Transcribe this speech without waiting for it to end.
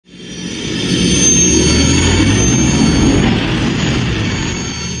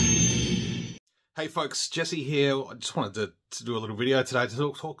folks, Jesse here. I just wanted to do a little video today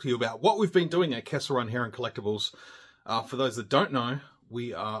to talk to you about what we've been doing at Kessel Hair and Collectibles. For those that don't know,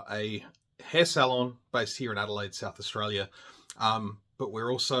 we are a hair salon based here in Adelaide, South Australia, but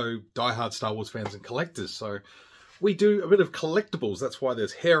we're also diehard Star Wars fans and collectors. So we do a bit of collectibles. That's why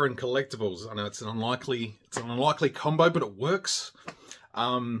there's hair and collectibles. I know it's an unlikely combo, but it works.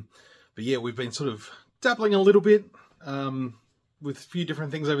 But yeah, we've been sort of dabbling a little bit with a few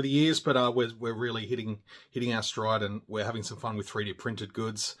different things over the years, but we're really hitting our stride, and we're having some fun with 3D printed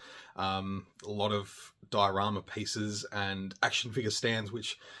goods, a lot of diorama pieces and action figure stands,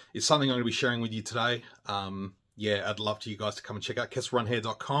 which is something I'm going to be sharing with you today. Yeah, I'd love for you guys to come and check out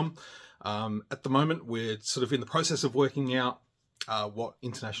kesselrunhair.com. At the moment, we're sort of in the process of working out what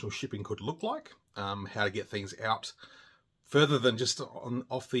international shipping could look like, how to get things out further than just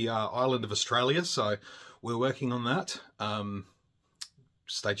off the island of Australia. So we're working on that.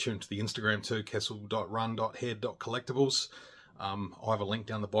 Stay tuned to the Instagram too, kessel.run.hair.collectibles. I'll have a link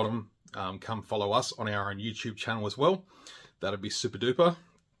down the bottom. Come follow us on our own YouTube channel as well. That'd be super duper.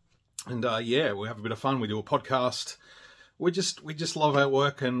 And yeah, we have a bit of fun. We do a podcast. We just love our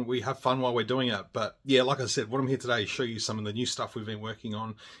work, and we have fun while we're doing it. But yeah, like I said, what I'm here today is show you some of the new stuff we've been working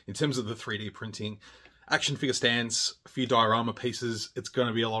on in terms of the 3D printing, action figure stands, a few diorama pieces. It's going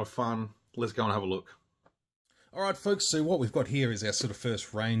to be a lot of fun. Let's go and have a look. All right, folks, so what we've got here is our sort of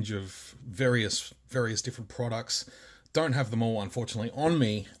first range of various different products. Don't have them all, unfortunately, on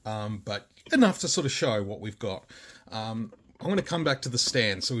me, but enough to sort of show what we've got. I'm going to come back to the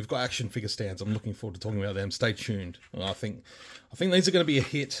stands. So we've got action figure stands. I'm looking forward to talking about them. Stay tuned. I think these are going to be a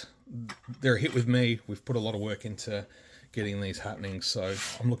hit. They're a hit with me. We've put a lot of work into getting these happening, so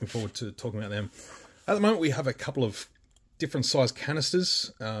I'm looking forward to talking about them. At the moment, we have a couple of different size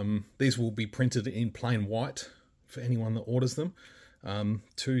canisters. These will be printed in plain white for anyone that orders them.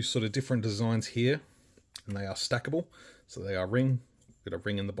 Two sort of different designs here, and they are stackable. So they are ring. Got a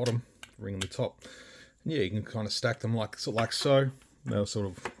ring in the bottom, ring in the top. And yeah, you can kind of stack them like so. They're sort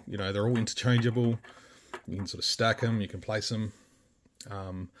of, you know, they're all interchangeable. You can sort of stack them, you can place them.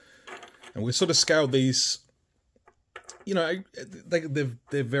 And we've sort of scaled these, you know,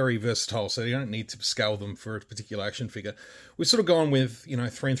 they're very versatile, so you don't need to scale them for a particular action figure. We've sort of gone with, you know,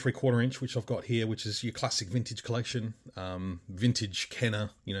 3 3/4 inch, which I've got here, which is your classic vintage collection, vintage Kenner.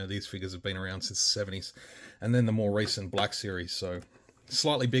 You know, these figures have been around since the 70s. And then the more recent Black Series, so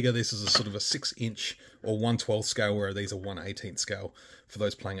slightly bigger. This is a sort of a 6 inch or 1/12 scale, where these are 1/18 scale for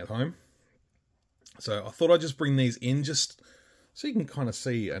those playing at home. So I thought I'd just bring these in just so you can kind of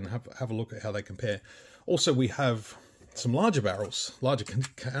see and have a look at how they compare. Also, we have some larger barrels, larger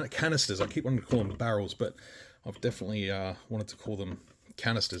canisters. I keep wanting to call them barrels, but I've definitely wanted to call them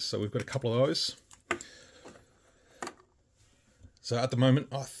canisters. So we've got a couple of those. So at the moment,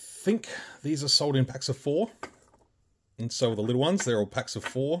 I think these are sold in packs of 4. And so the little ones, they're all packs of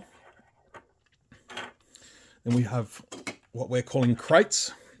 4. Then we have what we're calling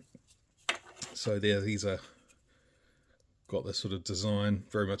crates. So there, these are got this sort of design,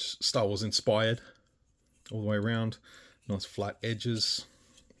 very much Star Wars inspired, all the way around. Nice flat edges,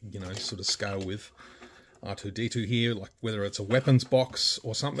 you know, sort of scale with R2-D2 here, like whether it's a weapons box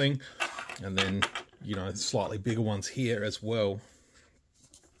or something. And then, you know, slightly bigger ones here as well,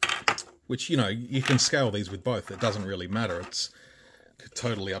 which, you know, you can scale these with both. It doesn't really matter. It's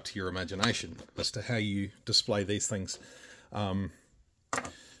totally up to your imagination as to how you display these things.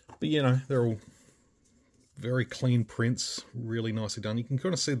 But, you know, they're all very clean prints, really nicely done. You can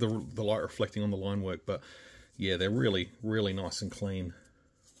kind of see the light reflecting on the line work, but yeah, they're really, really nice and clean.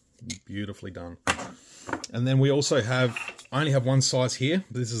 Beautifully done. And then we also have, I only have one size here.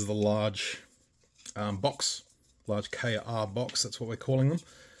 This is the large box, large KR box, that's what we're calling them. So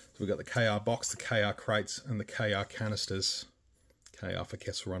we've got the KR box, the KR crates, and the KR canisters. KR for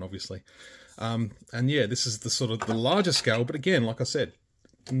Kessel Run, obviously. And yeah, this is the sort of the larger scale, but again, like I said,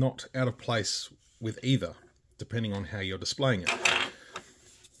 not out of place with either, depending on how you're displaying it.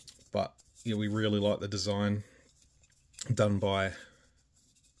 But yeah, we really like the design done by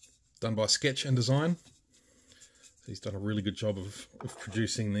Sketch and Design. So he's done a really good job of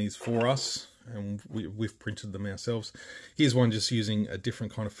producing these for us, and we've printed them ourselves. Here's one just using a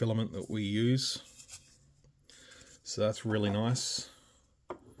different kind of filament that we use. So that's really nice.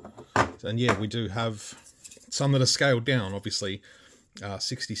 And yeah, we do have some that are scaled down, obviously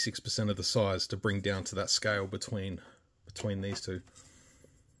 66% of the size to bring down to that scale between these two.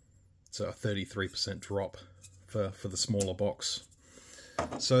 So a 33% drop for the smaller box.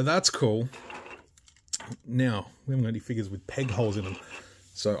 So that's cool. Now, we haven't got any figures with peg holes in them.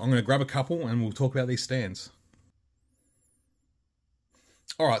 So I'm going to grab a couple and we'll talk about these stands.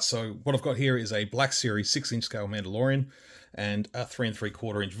 Alright, so what I've got here is a Black Series 6-inch scale Mandalorian and a 3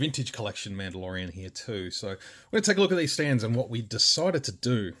 3/4 inch vintage collection Mandalorian here too. So we're going to take a look at these stands and what we decided to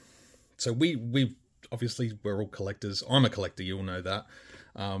do. So we obviously, we're all collectors. I'm a collector, you'll know that.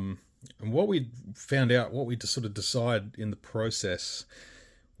 And what we found out, what we sort of decided in the process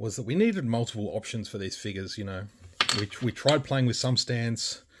was that we needed multiple options for these figures. You know, we tried playing with some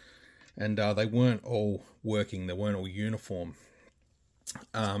stands and they weren't all working. They weren't all uniform.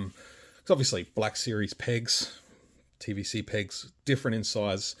 It's obviously Black Series pegs, TVC pegs, different in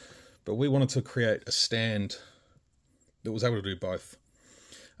size, but we wanted to create a stand that was able to do both.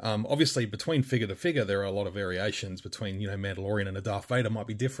 Obviously, between figure to figure, there are a lot of variations between, you know, Mandalorian and a Darth Vader might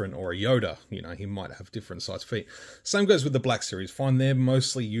be different, or a Yoda, you know, he might have different size feet. Same goes with the Black Series. Find they're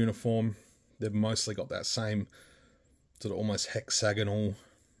mostly uniform. They've mostly got that same sort of almost hexagonal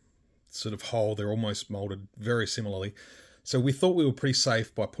sort of hole. They're almost molded very similarly. So we thought we were pretty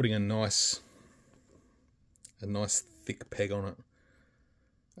safe by putting a nice thick peg on it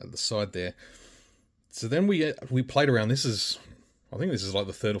at the side there. So then we played around. I think this is like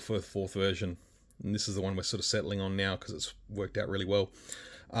the third or fourth version, and this is the one we're sort of settling on now because it's worked out really well.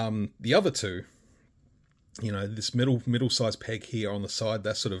 The other two, you know, this middle size peg here on the side,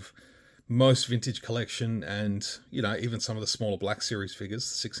 that's sort of most vintage collection, and you know, even some of the smaller Black Series figures,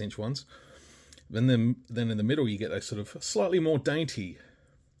 6-inch ones. And then in the middle, you get those sort of slightly more dainty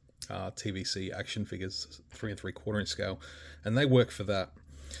TVC action figures, 3 3/4 inch scale, and they work for that.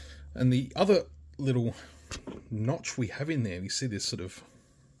 And the other little notch we have in there, you see this sort of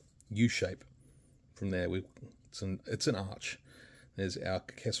U shape from there. It's an arch. There's our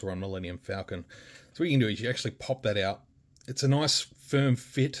Kessel Run Millennium Falcon. So what you can do is you actually pop that out. It's a nice firm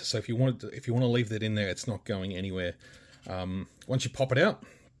fit. So if you want to leave that in there, it's not going anywhere. Once you pop it out,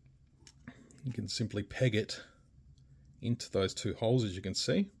 you can simply peg it into those two holes, as you can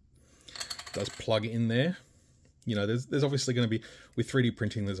see. It does plug in there. You know, there's obviously going to be, with 3D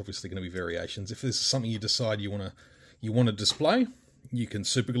printing, there's obviously going to be variations. If this is something you decide you want to display, you can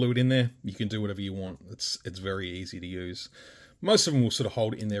super glue it in there. You can do whatever you want. It's very easy to use. Most of them will sort of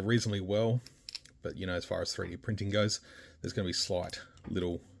hold it in there reasonably well, but you know, as far as 3D printing goes, there's going to be slight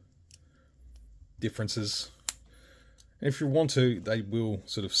little differences. And if you want to, they will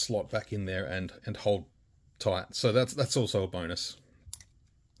sort of slot back in there and hold tight. So that's also a bonus.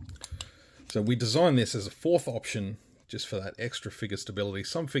 So we designed this as a fourth option just for that extra figure stability.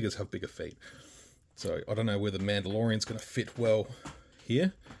 Some figures have bigger feet. So I don't know whether Mandalorian's going to fit well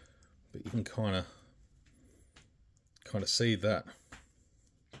here, but you can kind of see that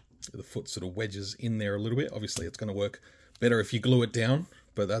the foot sort of wedges in there a little bit. Obviously it's going to work better if you glue it down,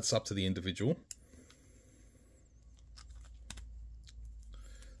 but that's up to the individual.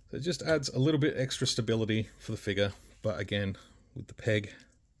 So it just adds a little bit extra stability for the figure, but again, with the peg,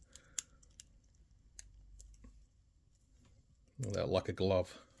 like a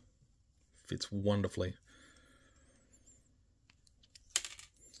glove, fits wonderfully.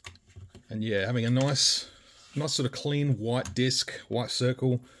 And yeah, having a nice sort of clean white disc, white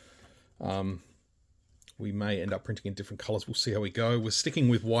circle. We may end up printing in different colors. We'll see how we go. We're sticking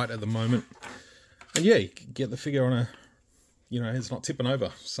with white at the moment. And yeah, you can get the figure on a, you know, it's not tipping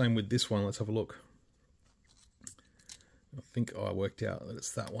over. Same with this one. Let's have a look. I think I worked out that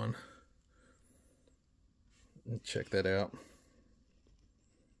it's that one. Check that out.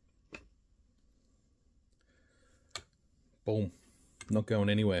 Boom. Not going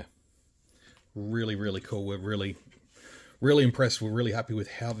anywhere. Really, really cool. We're really impressed. We're really happy with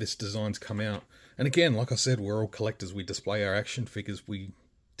how this design's come out. And again, like I said, we're all collectors. We display our action figures. We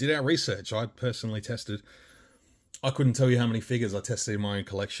did our research. I personally tested. I couldn't tell you how many figures I tested in my own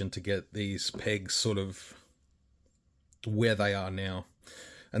collection to get these pegs sort of where they are now.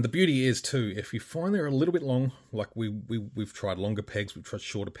 And the beauty is too, if you find they're a little bit long, like we've tried longer pegs, we've tried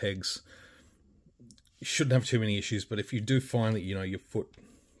shorter pegs, you shouldn't have too many issues. But if you do find that, you know, your foot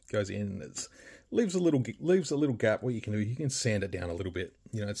goes in, it leaves a little gap, what you can do, you can sand it down a little bit.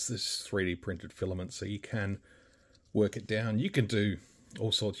 You know, it's this 3D printed filament, so you can work it down. You can do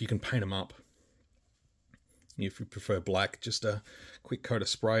all sorts. You can paint them up. If you prefer black, just a quick coat of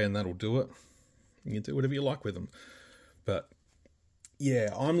spray and that'll do it. You can do whatever you like with them. But yeah,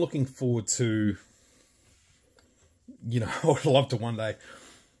 I'm looking forward to, you know, I would love to one day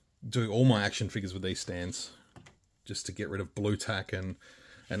do all my action figures with these stands, just to get rid of blue tack and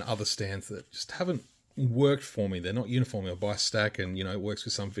other stands that just haven't worked for me. They're not uniform. I'll buy a stack and, you know, it works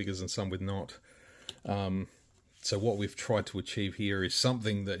with some figures and some with not. So what we've tried to achieve here is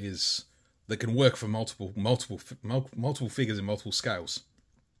something that can work for multiple figures in multiple scales.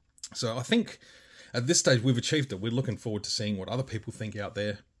 So I think at this stage, we've achieved it. We're looking forward to seeing what other people think out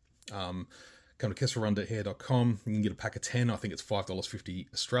there. Come to kesselrunhair.com. You can get a pack of 10. I think it's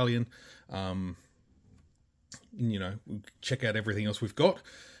 $5.50 Australian. You know, check out everything else we've got.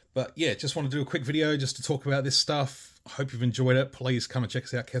 But yeah, just want to do a quick video just to talk about this stuff. I hope you've enjoyed it. Please come and check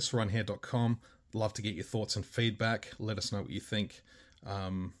us out, kesselrunhair.com. Love to get your thoughts and feedback. Let us know what you think.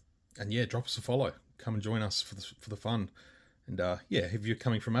 And yeah, drop us a follow. Come and join us for the fun. And yeah, if you're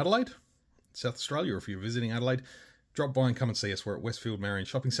coming from Adelaide, South Australia, or if you're visiting Adelaide, drop by and come and see us. We're at Westfield Marion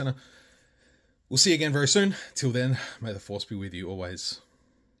Shopping Centre. We'll see you again very soon. Till then, may the force be with you always.